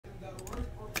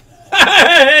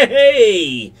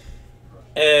Hey,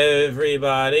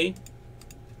 everybody.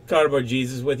 Cardboard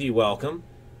Jesus with you. Welcome.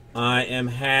 I am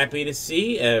happy to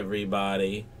see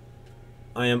everybody.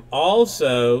 I am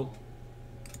also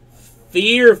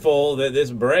fearful that this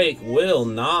break will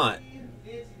not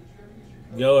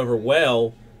go over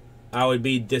well. I would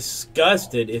be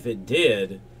disgusted if it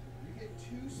did,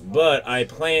 but I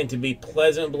plan to be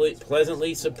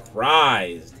pleasantly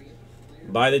surprised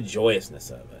by the joyousness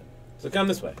of it. So come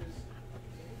this way.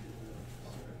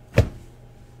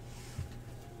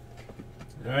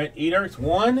 All right, Eders,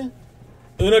 1,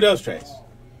 uno, dos, tres.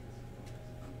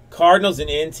 Cardinals and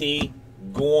NT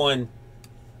going.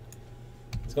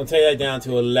 It's going to take that down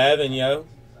to 11, yo.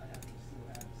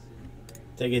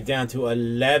 Take it down to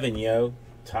 11, yo.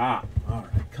 Top. All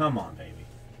right, come on, baby.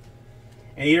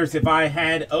 And Eders, if I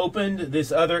had opened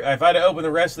this other, if I'd opened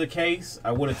the rest of the case,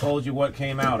 I would have told you what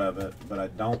came out of it, but I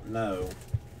don't know.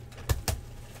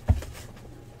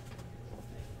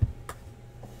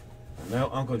 I know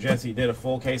Uncle Jesse did a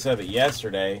full case of it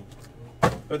yesterday,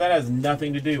 but that has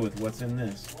nothing to do with what's in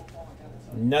this.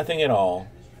 Nothing at all.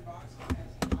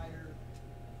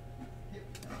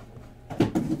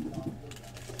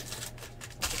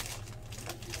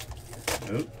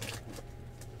 Oop.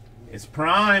 It's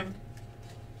prime.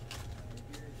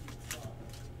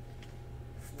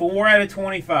 4 out of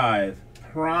 25.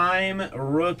 Prime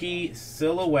rookie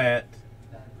silhouette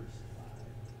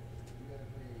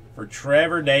for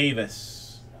Trevor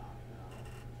Davis.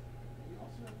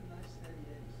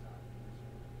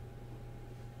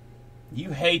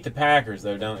 You hate the Packers,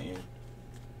 though, don't you?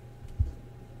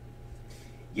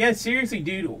 Yeah, seriously,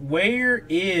 dude, where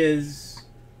is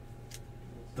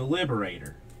the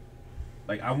Liberator?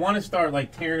 Like, I want to start,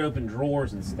 like, tearing open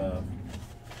drawers and stuff.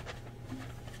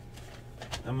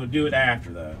 I'm going to do it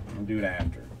after, though. I'm going to do it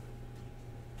after.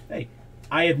 Hey,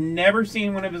 I have never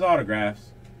seen one of his autographs.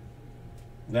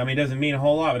 I mean, it doesn't mean a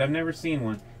whole lot, but I've never seen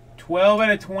one. 12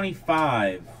 out of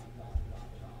 25.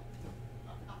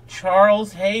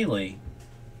 Charles Haley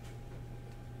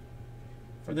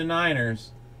for the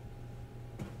Niners.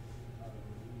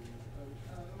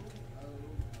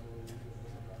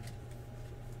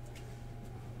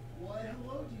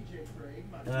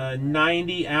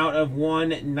 90 out of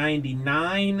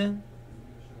 199.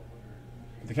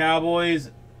 The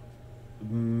Cowboys,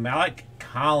 Malik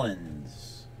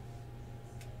Collins.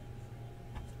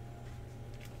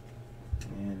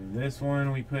 And this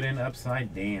one we put in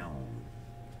upside down.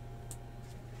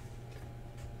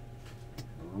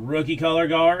 Rookie color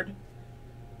guard.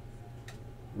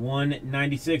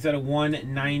 196 out of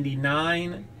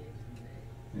 199.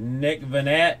 Nick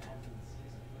Vanette.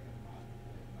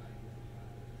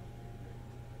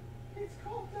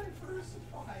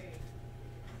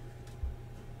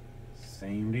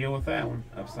 Same deal with that one.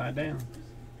 Upside down.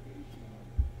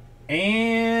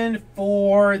 And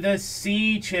for the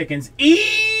Sea Chickens,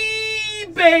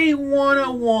 eBay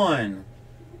 101.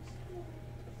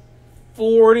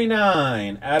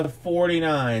 49 out of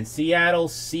 49. Seattle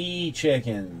Sea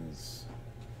Chickens.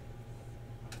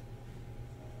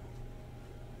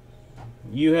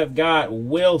 You have got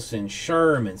Wilson,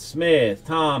 Sherman, Smith,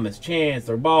 Thomas,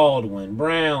 Chancellor, Baldwin,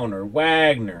 Browner,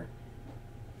 Wagner.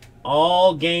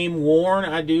 All game worn,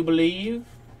 I do believe.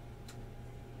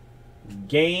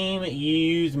 Game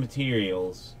used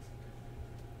materials.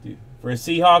 Dude, for a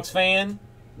Seahawks fan,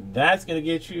 that's gonna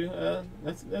get you.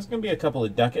 That's gonna be a couple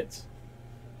of ducats.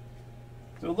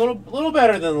 So a little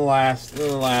better than the last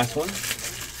one.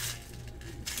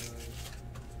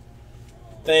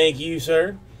 Thank you,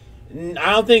 sir.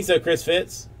 I don't think so, Chris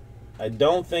Fitz. I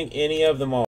don't think any of them are.